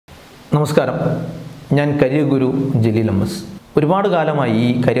നമസ്കാരം, ഞാൻ കരിയർ ഗുരു ജലീൽ എം.എസ്. ഒരുപാട് കാലമായി ഈ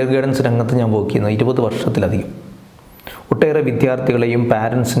കരിയർ ഗൈഡൻസ് രംഗത്ത് ഞാൻ വർക്ക് ചെയ്യുന്നു. 20 വർഷത്തിലധികം. ഒട്ടേറെ വിദ്യാർത്ഥികളെയും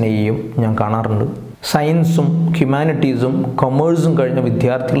പാരൻസിനെയും ഞാൻ കാണാറുണ്ട്. സയൻസും ഹ്യൂമാനിറ്റീസും കൊമേഴ്സും കഴിഞ്ഞ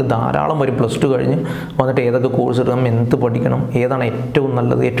വിദ്യാർത്ഥികൾ ധാരാളം വരും. +2 കഴിഞ്ഞ് വന്നിട്ട് ഏതൊക്കെ കോഴ്സ് എടുക്കണം, എന്ത് പഠിക്കണം, ഏതാണ് ഏറ്റവും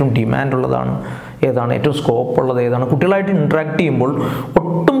നല്ലത്, ഏറ്റവും ഡിമാൻഡുള്ളതാണ്, ഏതാണ് ഏറ്റവും സ്കോപ്പ് ഉള്ളത്, ഏതാണ്. കുട്ടികളായിട്ട് ഇൻട്രാക്ട് ചെയ്യുമ്പോൾ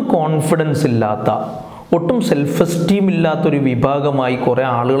ഒട്ടും കോൺഫിഡൻസ് ഇല്ലാത്ത, ഒട്ടും സെൽഫ് എസ്റ്റീം ഇല്ലാത്തൊരു വിഭാഗമായി കുറേ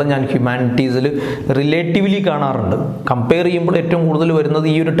ആളുകളെ ഞാൻ ഹ്യൂമാനിറ്റീസിൽ റിലേറ്റീവ്ലി കാണാറുണ്ട്. കമ്പയർ ചെയ്യുമ്പോൾ ഏറ്റവും കൂടുതൽ വരുന്നത്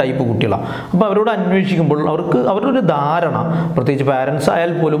ഈ ഒരു ടൈപ്പ് കുട്ടികളാണ്. അപ്പോൾ അവരോട് അന്വേഷിക്കുമ്പോൾ അവരുടെ ഒരു ധാരണ, പ്രത്യേകിച്ച് പാരൻസ്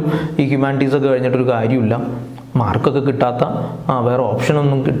ആയാൽ പോലും ഈ ഹ്യൂമാനിറ്റീസൊക്കെ കഴിഞ്ഞിട്ടൊരു കാര്യമില്ല, മാർക്കൊക്കെ കിട്ടാത്ത, വേറെ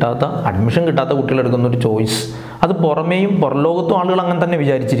ഓപ്ഷനൊന്നും കിട്ടാത്ത, അഡ്മിഷൻ കിട്ടാത്ത കുട്ടികളെടുക്കുന്നൊരു ചോയ്സ്. അത് പുറമേയും പുറലോകത്തും ആളുകൾ അങ്ങനെ തന്നെ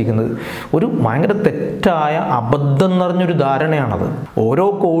വിചാരിച്ചിരിക്കുന്നത്. ഒരു ഭയങ്കര തെറ്റായ അബദ്ധം നിറഞ്ഞൊരു ധാരണയാണത്. ഓരോ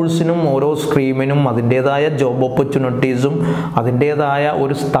കോഴ്സിനും ഓരോ സ്ട്രീമിനും അതിൻ്റേതായ ജോബ് ഓപ്പർച്യൂണിറ്റീസും അതിൻ്റേതായ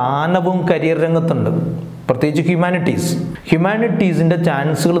ഒരു സ്ഥാനവും കരിയർ രംഗത്തുണ്ട്. പ്രത്യേകിച്ച് ഹ്യൂമാനിറ്റീസിൻ്റെ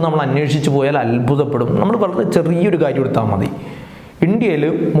ചാൻസുകൾ നമ്മൾ അന്വേഷിച്ച് പോയാൽ അത്ഭുതപ്പെടും. നമ്മൾ വളരെ ചെറിയൊരു കാര്യം എടുത്താൽ മതി. ഇന്ത്യയിൽ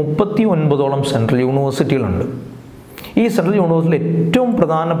 39ഓളം സെൻട്രൽ യൂണിവേഴ്സിറ്റികളുണ്ട്. ഈ സെൻട്രൽ യൂണിവേഴ്സിറ്റിയിൽ ഏറ്റവും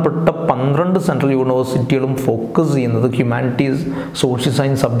പ്രധാനപ്പെട്ട 12 സെൻട്രൽ യൂണിവേഴ്സിറ്റികളും ഫോക്കസ് ചെയ്യുന്നത് ഹ്യൂമാനിറ്റീസ്, സോഷ്യൽ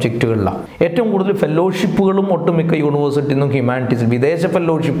സയൻസ് സബ്ജക്റ്റുകളിലാണ്. ഏറ്റവും കൂടുതൽ ഫെലോഷിപ്പുകളും ഒട്ടുമിക്ക യൂണിവേഴ്സിറ്റിയിൽ നിന്നും ഹ്യൂമാനിറ്റീസിൽ, വിദേശ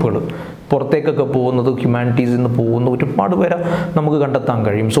ഫെലോഷിപ്പുകൾ പുറത്തേക്കൊക്കെ പോകുന്നത് ഹ്യൂമാനിറ്റീസിൽ നിന്ന് പോകുന്ന ഒരുപാട് പേരെ നമുക്ക് കണ്ടെത്താൻ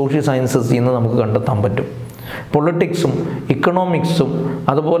കഴിയും. സോഷ്യൽ സയൻസസിൽ നിന്ന് നമുക്ക് കണ്ടെത്താൻ പറ്റും. പൊളിറ്റിക്സും ഇക്കണോമിക്സും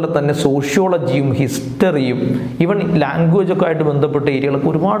അതുപോലെ തന്നെ സോഷ്യോളജിയും ഹിസ്റ്ററിയും ഈവൻ ലാംഗ്വേജൊക്കെ ആയിട്ട് ബന്ധപ്പെട്ട ഏരിയകളൊക്കെ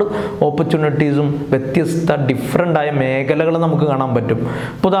ഒരുപാട് ഓപ്പർച്യൂണിറ്റീസും വ്യത്യസ്ത ഡിഫറൻ്റായ മേഖലകൾ നമുക്ക് കാണാൻ പറ്റും.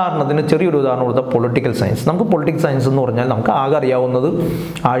 ഉദാഹരണത്തിന് ചെറിയൊരു ഉദാഹരണം കൊടുത്താൽ പൊളിറ്റിക്കൽ സയൻസ്. നമുക്ക് പൊളിറ്റിക്കൽ സയൻസ് എന്ന് പറഞ്ഞാൽ നമുക്ക് ആകെ അറിയാവുന്നത്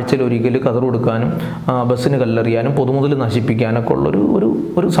ആഴ്ചയിൽ ഒരിക്കൽ കതർ കൊടുക്കാനും ബസ്സിന് കല്ലെറിയാനും പൊതുമുതൽ നശിപ്പിക്കാനൊക്കെ ഉള്ളൊരു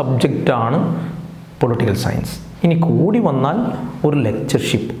ഒരു സബ്ജക്റ്റാണ് പൊളിറ്റിക്കൽ സയൻസ്. ഇനി കൂടി വന്നാൽ ഒരു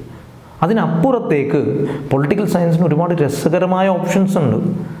ലെക്ചർഷിപ്പ്. അതിനപ്പുറത്തേക്ക് പൊളിറ്റിക്കൽ സയൻസിന് ഒരുപാട് രസകരമായ ഓപ്ഷൻസ് ഉണ്ട്.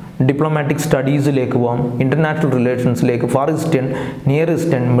 ഡിപ്ലോമാറ്റിക് സ്റ്റഡീസിലേക്ക് പോകാം, international റിലേഷൻസിലേക്ക്, far eastern, near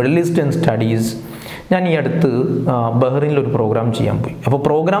eastern, middle eastern studies. ഞാൻ ഈ അടുത്ത് ബഹ്റിനിലൊരു പ്രോഗ്രാം ചെയ്യാൻ പോയി. അപ്പോൾ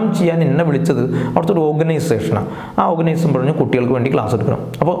പ്രോഗ്രാം ചെയ്യാൻ എന്നെ വിളിച്ചത് അവിടുത്തെ ഒരു ഓർഗനൈസേഷനാണ്. ആ ഓർഗനൈസേഷൻ പറഞ്ഞു കുട്ടികൾക്ക് വേണ്ടി ക്ലാസ് എടുക്കണം.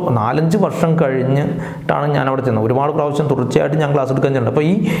 അപ്പോൾ 4-5 വർഷം കഴിഞ്ഞിട്ടാണ് ഞാൻ അവിടെ ചെന്നത്. ഒരുപാട് പ്രാവശ്യം തുടർച്ചയായിട്ട് ഞാൻ ക്ലാസ് എടുക്കാൻ ചെന്നത്. അപ്പോൾ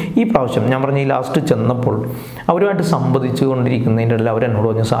ഈ പ്രാവശ്യം ഞാൻ പറഞ്ഞ ഈ ലാസ്റ്റ് ചെന്നപ്പോൾ അവരുമായിട്ട് സംവദിച്ചു കൊണ്ടിരിക്കുന്നതിൻ്റെ ഇടയിൽ അവരെന്നോട്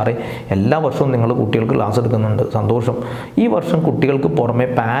പറഞ്ഞു, സാറേ എല്ലാ വർഷവും നിങ്ങൾ കുട്ടികൾക്ക് ക്ലാസ് എടുക്കുന്നുണ്ട്, സന്തോഷം. ഈ വർഷം കുട്ടികൾക്ക് പുറമെ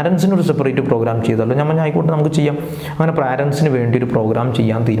പാരൻസിനൊരു സെപ്പറേറ്റ് പ്രോഗ്രാം ചെയ്തല്ലോ. ഞാൻ പറഞ്ഞു ആയിക്കോട്ടെ, നമുക്ക് ചെയ്യാം. അങ്ങനെ പാരൻസിന് വേണ്ടി ഒരു പ്രോഗ്രാം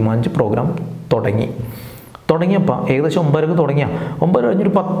ചെയ്യാൻ തീരുമാനിച്ച് പ്രോഗ്രാം തുടങ്ങിയപ്പോൾ ഏകദേശം 9:00 തുടങ്ങിയ 9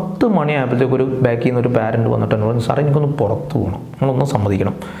 കഴിഞ്ഞൊരു 10 മണിയായപ്പോഴത്തേക്ക് ഒരു ബാക്കിൽ നിന്ന് ഒരു പാരൻറ്റ് വന്നിട്ട് എന്നോട് പറഞ്ഞു, സാറേ എനിക്കൊന്ന് പുറത്ത് പോകണം, നിങ്ങളൊന്ന്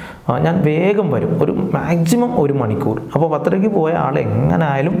സമ്മതിക്കണം, ഞാൻ വേഗം വരും, ഒരു മാക്സിമം 1 മണിക്കൂർ. അപ്പോൾ 10:30 പോയ ആൾ എങ്ങനെ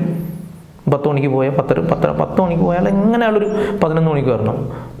ആയാലും 10 മണിക്ക് പോയാൽ 10 മണിക്ക് പോയാൽ എങ്ങനെ ആയാലും ഒരു 11 മണിക്ക് വരണം,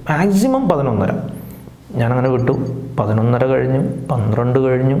 മാക്സിമം 11:30. ഞാനങ്ങനെ വിട്ടു. 11:30 കഴിഞ്ഞു, 12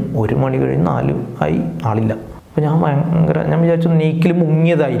 കഴിഞ്ഞു, 1 മണി കഴിഞ്ഞ് 4 ആയി, ആളില്ല. അപ്പോൾ ഞാൻ വിചാരിച്ചു നീക്കിൽ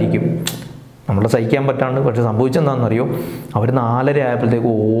മുങ്ങിയതായിരിക്കും, നമ്മളെ സഹിക്കാൻ പറ്റാണ്ട്. പക്ഷെ സംഭവിച്ചെന്താണെന്നറിയോ, അവർ 4:30 ആയപ്പോഴത്തേക്ക്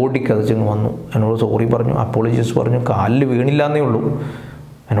ഓടിക്കതച്ചിങ്ങ് വന്നു. എന്നോട് സോറി പറഞ്ഞു, അപ്പോളജീസ് പറഞ്ഞു, കാലിൽ വീണില്ല എന്നേ ഉള്ളൂ.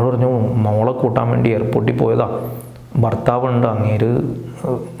 എന്നോട് പറഞ്ഞു മോളെ കൂട്ടാൻ വേണ്ടി എയർപോർട്ടിൽ പോയതാ, ഭർത്താവുണ്ട്, അങ്ങേര്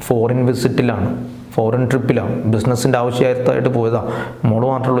ഫോറിൻ വിസിറ്റിലാണ്, ഫോറിൻ ട്രിപ്പിലാണ്, ബിസിനസ്സിൻ്റെ ആവശ്യമായിട്ട് പോയതാ, മോള്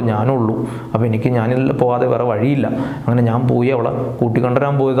മാത്രമേ ഉള്ളൂ, ഞാനും ഉള്ളൂ. അപ്പോൾ ഞാനില്ല പോകാതെ വേറെ വഴിയില്ല. അങ്ങനെ ഞാൻ പോയി അവളെ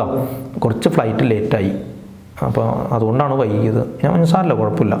കൂട്ടിക്കൊണ്ടുവരാൻ പോയതാ. കുറച്ച് ഫ്ലൈറ്റ് ലേറ്റായി, അപ്പോൾ അതുകൊണ്ടാണ് വൈകിയത്. ഞാൻ പറഞ്ഞു സാറില്ല,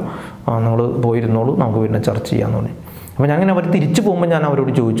 കുഴപ്പമില്ല, നിങ്ങൾ പോയിരുന്നോളൂ, നമുക്ക് പിന്നെ ചർച്ച ചെയ്യാമെന്ന് പറഞ്ഞു. അപ്പോൾ ഞാൻ അങ്ങനെ അവർ തിരിച്ചു പോകുമ്പോൾ ഞാൻ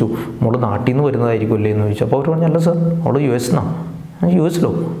അവരോട് ചോദിച്ചു, മോള് നാട്ടിൽ നിന്ന് വരുന്നതായിരിക്കും അല്ലേ എന്ന് ചോദിച്ചു. അപ്പോൾ അവർ പറഞ്ഞു, അല്ല സാർ, അവൾ US-നാണ്.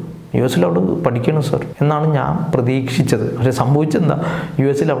 യുഎസിൽ അവൾ പഠിക്കണം സാർ എന്നാണ് ഞാൻ പ്രതീക്ഷിച്ചത്. പക്ഷേ സംഭവിച്ചെന്താ,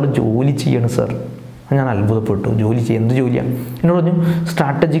 US-ൽ അവൾ ജോലി ചെയ്യണം സാർ. ഞാൻ അത്ഭുതപ്പെട്ടു. എന്ത് ജോലിയാണ്? എന്നോട് പറഞ്ഞു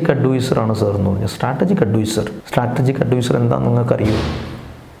സ്ട്രാറ്റജിക് അഡ്വൈസറാണ് സാർ എന്ന് പറഞ്ഞു. സ്ട്രാറ്റജിക് അഡ്വൈസർ എന്താണെന്ന് നിങ്ങൾക്കറിയോ?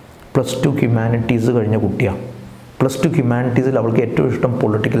 +2 ഹ്യൂമാനിറ്റീസ് കഴിഞ്ഞ കുട്ടിയാണ്. +2 ഹ്യൂമാനിറ്റീസിൽ അവൾക്ക് ഏറ്റവും ഇഷ്ടം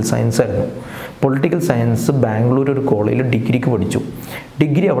പൊളിറ്റിക്കൽ സയൻസ് ആയിരുന്നു. പൊളിറ്റിക്കൽ സയൻസ് ബാംഗ്ലൂർ ഒരു കോളേജിൽ ഡിഗ്രിക്ക് പഠിച്ചു.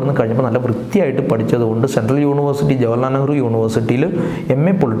 ഡിഗ്രി അവിടെ നിന്ന് കഴിഞ്ഞപ്പോൾ നല്ല വൃത്തിയായിട്ട് പഠിച്ചതുകൊണ്ട് സെൻട്രൽ യൂണിവേഴ്സിറ്റി, ജവഹർലാൽ നെഹ്റു യൂണിവേഴ്സിറ്റിയിൽ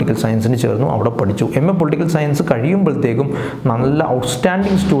MA പൊളിറ്റിക്കൽ സയൻസിന് ചേർന്നു, അവിടെ പഠിച്ചു. MA പൊളിറ്റിക്കൽ സയൻസ് കഴിയുമ്പോഴത്തേക്കും നല്ല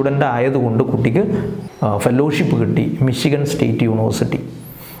ഔട്ട്സ്റ്റാൻഡിങ് സ്റ്റുഡൻ്റ് ആയതുകൊണ്ട് കുട്ടിക്ക് ഫെലോഷിപ്പ് കിട്ടി, മിഷിഗൺ സ്റ്റേറ്റ് യൂണിവേഴ്സിറ്റി.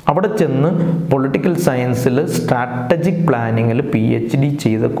 അവിടെ ചെന്ന് പൊളിറ്റിക്കൽ സയൻസിൽ സ്ട്രാറ്റജിക് പ്ലാനിങ്ങിൽ PhD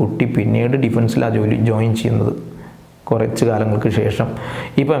ചെയ്ത കുട്ടി പിന്നീട് ഡിഫൻസിലാണ് ജോയിൻ ചെയ്യുന്നത് കുറച്ച് കാലങ്ങൾക്ക് ശേഷം.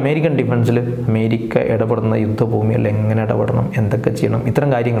 ഇപ്പോൾ അമേരിക്കൻ ഡിഫൻസിൽ അമേരിക്ക ഇടപെടുന്ന യുദ്ധഭൂമിയിൽ എങ്ങനെ ഇടപെടണം, എന്തൊക്കെ ചെയ്യണം, ഇത്തരം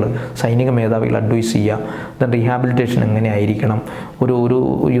കാര്യങ്ങൾ സൈനിക മേധാവികൾ അഡ്വൈസ് ചെയ്യുക. ദെൻ റീഹാബിലിറ്റേഷൻ എങ്ങനെ ആയിരിക്കണം, ഒരു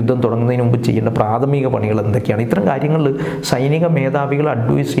യുദ്ധം തുടങ്ങുന്നതിന് മുമ്പ് ചെയ്യേണ്ട പ്രാഥമിക പണികൾ എന്തൊക്കെയാണ്, ഇത്തരം കാര്യങ്ങളിൽ സൈനിക മേധാവികൾ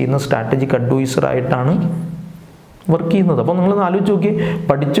അഡ്വൈസ് ചെയ്യുന്ന സ്ട്രാറ്റജിക് അഡ്വൈസറായിട്ടാണ് വർക്ക് ചെയ്യുന്നത്. അപ്പോൾ നിങ്ങളൊന്ന് ആലോചിച്ച് നോക്കി,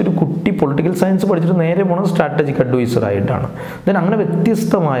 പഠിച്ചൊരു കുട്ടി പൊളിറ്റിക്കൽ സയൻസ് പഠിച്ചിട്ട് നേരെ പോകണം സ്ട്രാറ്റജിക് അഡ്വൈസറായിട്ടാണ്. ദെൻ അങ്ങനെ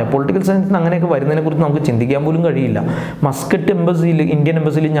വ്യത്യസ്തമായ പൊളിറ്റിക്കൽ സയൻസിന് അങ്ങനെയൊക്കെ വരുന്നതിനെക്കുറിച്ച് നമുക്ക് ചിന്തിക്കാൻ പോലും കഴിയില്ല. മസ്കറ്റ് എംബസിയിൽ, ഇന്ത്യൻ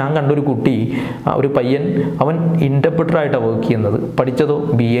എംബസിയിൽ ഞാൻ കണ്ടൊരു കുട്ടി, ഒരു പയ്യൻ, അവൻ ഇൻ്റർപ്രിറ്ററായിട്ടാണ് വർക്ക് ചെയ്യുന്നത്. പഠിച്ചതോ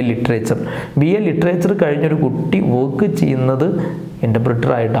BA ലിറ്ററേച്ചർ. BA ലിറ്ററേച്ചർ കഴിഞ്ഞൊരു കുട്ടി വർക്ക് ചെയ്യുന്നത്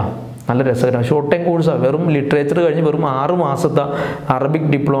ഇൻ്റർപ്രിറ്ററായിട്ടാണ്. നല്ല രസകരമാണ്. ഷോർട്ട് ടൈം കോഴ്സാണ്. വെറും ലിറ്ററേച്ചർ കഴിഞ്ഞ് വെറും 6 മാസത്തെ അറബിക്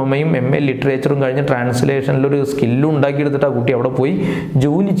ഡിപ്ലോമയും MA ലിറ്ററേച്ചറും കഴിഞ്ഞ് ട്രാൻസ്ലേഷനിലൊരു സ്കില്ലും ഉണ്ടാക്കിയെടുത്തിട്ട് ആ കുട്ടി അവിടെ പോയി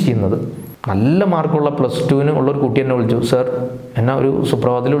ജോലി ചെയ്യുന്നത്. നല്ല മാർക്കുള്ള +2 ഉള്ളൊരു കുട്ടി എന്നെ വിളിച്ചു. സർ, എന്നെ ഒരു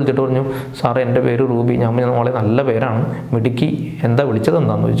സുപ്രഭാതത്തിൽ വിളിച്ചിട്ട് പറഞ്ഞു, സാറേ എൻ്റെ പേര് റൂബി. ഞാൻ പറഞ്ഞു മോളെ നല്ല പേരാണ്, മിടുക്കി, എന്താ വിളിച്ചത്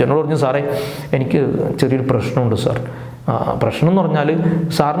എന്താണെന്ന് ചോദിച്ചു. എന്നോട് പറഞ്ഞു, സാറേ എനിക്ക് ചെറിയൊരു പ്രശ്നമുണ്ട് സാർ. പ്രശ്നം എന്ന് പറഞ്ഞാൽ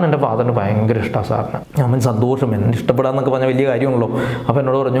സാറിന് എൻ്റെ ഫാദറിന് ഭയങ്കര ഇഷ്ടമാണ് സാറിന്. ഞാൻ സന്തോഷം, എന്നെ ഇഷ്ടപ്പെടാമെന്നൊക്കെ പറഞ്ഞാൽ വലിയ കാര്യമാണല്ലോ. അപ്പോൾ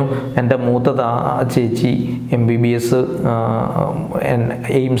എന്നോട് പറഞ്ഞു, എൻ്റെ മൂത്ത ചേച്ചി MBBS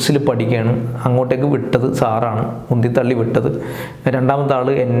എയിംസിൽ പഠിക്കുകയാണ്, അങ്ങോട്ടേക്ക് വിട്ടത് സാറാണ്, ഉന്തിത്തള്ളി വിട്ടത്. രണ്ടാമത്തെ ആൾ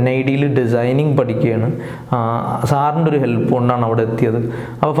NIDയിൽ ഡിസൈനിങ് പഠിക്കുകയാണ്, സാറിൻ്റെ ഒരു ഹെൽപ്പ് കൊണ്ടാണ് അവിടെ എത്തിയത്.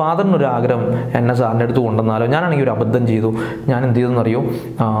 അപ്പോൾ ഫാദറിനൊരു ആഗ്രഹം എന്നെ സാറിൻ്റെ അടുത്ത് കൊണ്ടുവന്നാലോ. ഞാനാണെങ്കിൽ ഒരു അബദ്ധം ചെയ്തു. ഞാൻ എന്ത് ചെയ്തെന്നറിയോ,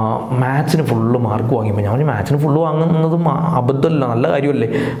 മാത്സിന് ഫുള്ള് മാർക്ക് വാങ്ങിയപ്പോൾ ഞാൻ മാത്സിന് ഫുള്ള് വാങ്ങുന്നത് അബദ്ധമല്ല, നല്ല കാര്യമല്ലേ.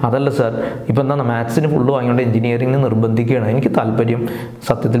 അതല്ല സാർ, ഇപ്പോൾ എന്താണ് മാത്സിന് ഫുള്ള് വാങ്ങിയോണ്ട് എഞ്ചിനീയറിംഗിന് നിർബന്ധിക്കുകയാണ്. എനിക്ക് താല്പര്യം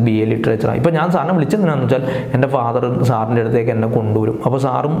സത്യത്തിൽ BA ലിറ്ററേച്ചറാണ്. ഇപ്പോൾ ഞാൻ സാറിനെ വിളിച്ചെന്തിനാണെന്ന് വെച്ചാൽ എൻ്റെ ഫാദർ സാറിൻ്റെ അടുത്തേക്ക് എന്നെ കൊണ്ടുവരും. അപ്പോൾ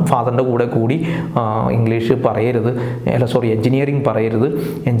സാറും ഫാദറിൻ്റെ കൂടെ കൂടി ഇംഗ്ലീഷ് പറയരുത്, എഞ്ചിനീയറിംഗ് പറയരുത്,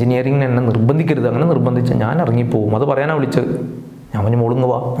 എഞ്ചിനീയറിംഗിന് എന്നെ നിർബന്ധിക്കരുത്. അങ്ങനെ നിർബന്ധിച്ച് ഞാൻ ഇറങ്ങിപ്പോവും. അത് പറയാനാണ് വിളിച്ചത്. ഞാൻ പറഞ്ഞു, മോളുങ്ങ്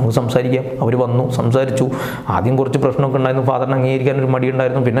വാ, നമുക്ക് സംസാരിക്കാം. അവർ വന്നു, സംസാരിച്ചു. ആദ്യം കുറച്ച് പ്രശ്നമൊക്കെ ഉണ്ടായിരുന്നു, ഫാദറിന് അംഗീകരിക്കാൻ ഒരു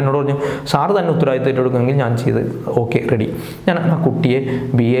മടിയുണ്ടായിരുന്നു. പിന്നെ എന്നോട് പറഞ്ഞു, സാറ് തന്നെ ഉത്തരവാദിത്തം ഏറ്റെടുക്കുമെങ്കിൽ ഞാൻ ചെയ്ത് ഓക്കെ റെഡി. ഞാൻ ആ കുട്ടിയെ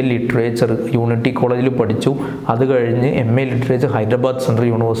BA ലിറ്ററേച്ചർ യൂണിറ്റി കോളേജിൽ പഠിച്ചു. അത് കഴിഞ്ഞ് MA ലിറ്ററേച്ചർ ഹൈദരാബാദ് സെൻട്രൽ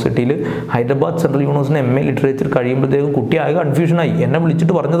യൂണിവേഴ്സിറ്റിയിൽ, Hyderabad central university MA literature കഴിയുമ്പോഴത്തേക്കും കുട്ടി ആകെ കൺഫ്യൂഷനായി. എന്നെ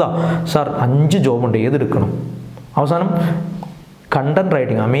വിളിച്ചിട്ട് പറഞ്ഞതാ, സാർ 5 ജോബുണ്ട്, ഏതെടുക്കണം. അവസാനം കണ്ടന്റ്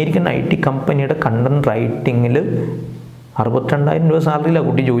റൈറ്റിംഗ്, അമേരിക്കൻ IT കമ്പനിയുടെ കണ്ടന്റ് റൈറ്റിങ്ങിൽ 62,000 രൂപ സാലറിയിലാണ്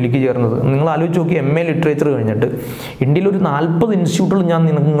കുട്ടി ജോലിക്ക് ചേർന്നത്. നിങ്ങൾ ആലോചിച്ച് നോക്കി, MA ലിറ്ററേച്ചർ കഴിഞ്ഞിട്ട് ഇന്ത്യയിലൊരു 40 ഇൻസ്റ്റിറ്റ്യൂട്ടുകൾ ഞാൻ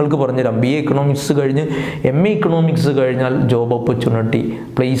നിങ്ങൾക്ക് പറഞ്ഞുതരാം. BA ഇക്കണോമിക്സ് കഴിഞ്ഞ് MA ഇക്കണോമിക്സ് കഴിഞ്ഞാൽ job opportunity,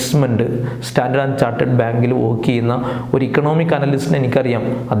 placement. Standard and chartered ബാങ്കിൽ വർക്ക് ചെയ്യുന്ന ഒരു ഇക്കണോമിക് അനലിസ്റ്റിനെ എനിക്കറിയാം.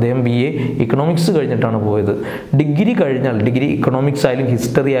 അദ്ദേഹം BA ഇക്കണോമിക്സ് കഴിഞ്ഞിട്ടാണ് പോയത്. ഡിഗ്രി കഴിഞ്ഞാൽ, ഡിഗ്രി ഇക്കണോമിക്സ് ആയാലും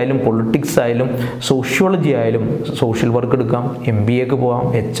ഹിസ്റ്ററി ആയാലും പൊളിറ്റിക്സ് ആയാലും സോഷ്യോളജി ആയാലും സോഷ്യൽ വർക്ക് എടുക്കാം, MBAക്ക് പോവാം,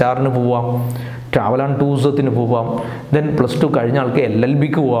 HR-ന് പോവാം, ട്രാവൽ ആൻഡ് ടൂറിസത്തിന് പോവാം. ദെൻ +2 കഴിഞ്ഞ ആൾക്ക്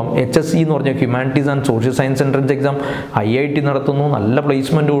LLBക്ക് പോവാം. HSC എന്ന് പറഞ്ഞാൽ humanities and social science entrance exam IIT നടത്തുന്നു, നല്ല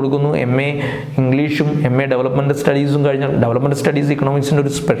പ്ലേസ്മെൻറ്റ് കൊടുക്കുന്നു. MA ഇംഗ്ലീഷും MA ഡെവലപ്മെൻറ്റ് സ്റ്റഡീസും കഴിഞ്ഞാൽ, ഡെവലപ്മെൻറ്റ് സ്റ്റഡീസ് ഇക്കണോമിക്സിൻ്റെ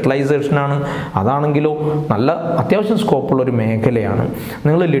ഒരു സ്പെഷ്യലൈസേഷനാണ്. അതാണെങ്കിലോ നല്ല അത്യാവശ്യം സ്കോപ്പുള്ള ഒരു മേഖലയാണ്.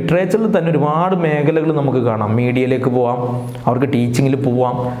 നിങ്ങൾ ലിറ്ററേച്ചറിൽ തന്നെ ഒരുപാട് മേഖലകൾ നമുക്ക് കാണാം. മീഡിയയിലേക്ക് പോവാം, അവർക്ക് ടീച്ചിങ്ങിൽ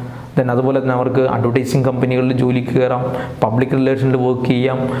പോവാം. ദെൻ അതുപോലെ തന്നെ അവർക്ക് അഡ്വർടൈസിങ് കമ്പനികളിൽ ജോലിക്ക് കയറാം, പബ്ലിക് റിലേഷനിൽ വർക്ക്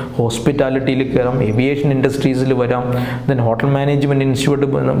ചെയ്യാം, ഹോസ്പിറ്റാലിറ്റിയിൽ കയറാം, ഏവിയേഷൻ ഇൻഡസ്ട്രീസിൽ വരാം. ദെൻ ഹോട്ടൽ മാനേജ്മെൻറ്റ്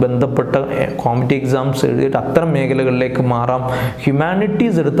ഇൻസ്റ്റിറ്റ്യൂട്ട് ബന്ധപ്പെട്ട കോമ്പറ്റീവ് എക്സാംസ് എഴുതിയിട്ട് അത്തരം മേഖലകളിലേക്ക് മാറാം.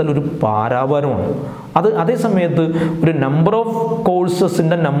 ഹ്യൂമാനിറ്റീസ് എടുത്താൽ ഒരു പാരാവാരമാണ്. അതേ സമയത്ത് ഒരു നമ്പർ ഓഫ്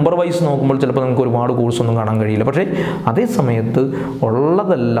കോഴ്സസിൻ്റെ നമ്പർ വൈസ് നോക്കുമ്പോൾ ചിലപ്പോൾ നമുക്ക് ഒരുപാട് കോഴ്സൊന്നും കാണാൻ കഴിയില്ല. പക്ഷേ അതേ സമയത്ത്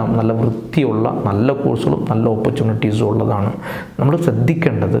ഉള്ളതെല്ലാം നല്ല വൃത്തിയുള്ള നല്ല കോഴ്സുകളും നല്ല ഓപ്പർച്യൂണിറ്റീസും ഉള്ളതാണ്. നമ്മൾ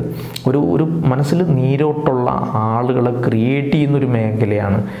ശ്രദ്ധിക്കേണ്ടത് ഒരു മനസ്സിൽ നീരോട്ടുള്ള ആളുകളെ ക്രിയേറ്റ് ചെയ്യുന്നൊരു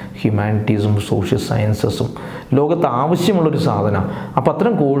മേഖലയാണ് ഹ്യൂമാനിറ്റീസും സോഷ്യൽ സയൻസസും. ലോകത്ത് ആവശ്യമുള്ളൊരു സാധനമാണ്. അപ്പോൾ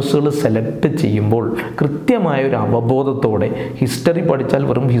അത്തരം കോഴ്സുകൾ സെലക്ട് ചെയ്യുമ്പോൾ കൃത്യമായൊരു അവബോധത്തോടെ, ഹിസ്റ്ററി പഠിച്ചാൽ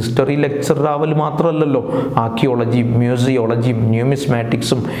വെറും ഹിസ്റ്ററി ലെക്ചർ ആവൽ മാത്രമല്ലല്ലോ, ആർക്കിയോളജിയും മ്യൂസിയോളജിയും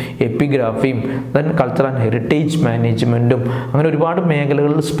ന്യൂമിസ്മാറ്റിക്സും എപ്പിഗ്രാഫിയും ദെൻ കൾച്ചർ ആൻഡ് ഹെറിറ്റേജ് മാനേജ്മെൻറ്റും അങ്ങനെ ഒരുപാട്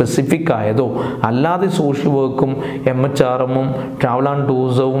മേഖലകളിൽ സ്പെസിഫിക് ആയതോ അല്ലാതെ സോഷ്യൽ വർക്കും MHRM-ഉം ട്രാവൽ ആൻഡ്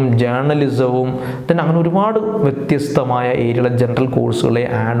ടൂറിസവും ജേർണലിസവും ദെൻ അങ്ങനെ ഒരുപാട് വ്യത്യസ്തമായ ഏരിയയിലെ ജനറൽ കോഴ്സുകളെ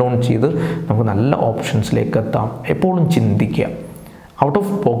ആഡ് ഓൺ ചെയ്ത് നമുക്ക് നല്ല ഓപ്ഷൻസിലേക്ക് എത്താം. എപ്പോഴും ചിന്തിക്കുക, ഔട്ട്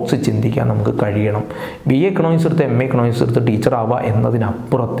ഓഫ് ബോക്സ് ചിന്തിക്കാൻ നമുക്ക് കഴിയണം. BA ഇക്കണോമിക്സ് എടുത്ത് MA ഇക്കണോമിക്സ് എടുത്ത് ടീച്ചർ ആവുക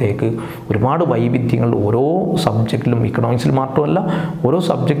എന്നതിനപ്പുറത്തേക്ക് ഒരുപാട് വൈവിധ്യങ്ങൾ ഓരോ സബ്ജക്റ്റിലും, ഇക്കണോമിക്സിൽ മാത്രമല്ല ഓരോ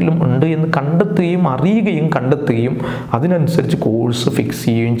സബ്ജക്റ്റിലും ഉണ്ട് എന്ന് കണ്ടെത്തുകയും അറിയുകയും കണ്ടെത്തുകയും അതിനനുസരിച്ച് കോഴ്സ് ഫിക്സ്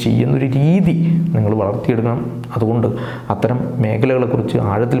ചെയ്യുകയും ചെയ്യുന്നൊരു രീതി നിങ്ങൾ വളർത്തിയെടുക്കണം. അതുകൊണ്ട് അത്തരം മേഖലകളെക്കുറിച്ച്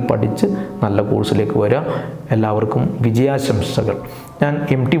ആഴത്തിൽ പഠിച്ച് നല്ല കോഴ്സിലേക്ക് വരിക. എല്ലാവർക്കും വിജയാശംസകൾ. ഞാൻ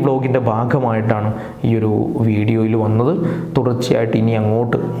MTvlogൻ്റെ ഭാഗമായിട്ടാണ് ഈ ഒരു വീഡിയോയിൽ വന്നത്. തുടർച്ചയായിട്ട് ഇനി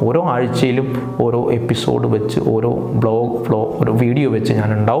അങ്ങോട്ട് ഓരോ ആഴ്ചയിലും ഓരോ എപ്പിസോഡ് വെച്ച് ഓരോ ഒരു വീഡിയോ വെച്ച് ഞാൻ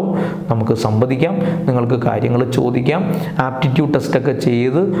ഉണ്ടാവും. നമുക്ക് സംവദിക്കാം, നിങ്ങൾക്ക് കാര്യങ്ങൾ ചോദിക്കാം. ആപ്റ്റിറ്റ്യൂഡ് ടെസ്റ്റൊക്കെ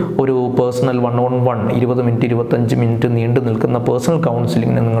ചെയ്ത് ഒരു പേഴ്സണൽ 1-on-1 20 മിനിറ്റ് 25 മിനിറ്റ് നീണ്ടു നിൽക്കുന്ന പേഴ്സണൽ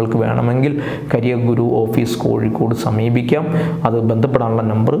കൗൺസിലിങ്ങിന് നിങ്ങൾക്ക് വേണമെങ്കിൽ കരിയർ ഗുരു ഓഫീസ് കോഴിക്കോട് സമീപിക്കാം. അത് ബന്ധപ്പെടാനുള്ള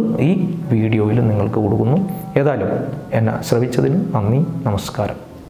നമ്പർ ഈ വീഡിയോയിൽ നിങ്ങൾക്ക് കൊടുക്കുന്നു. ഏതായാലും എന്നെ ശ്രവിച്ചതിന് നന്ദി, നമസ്കാരം.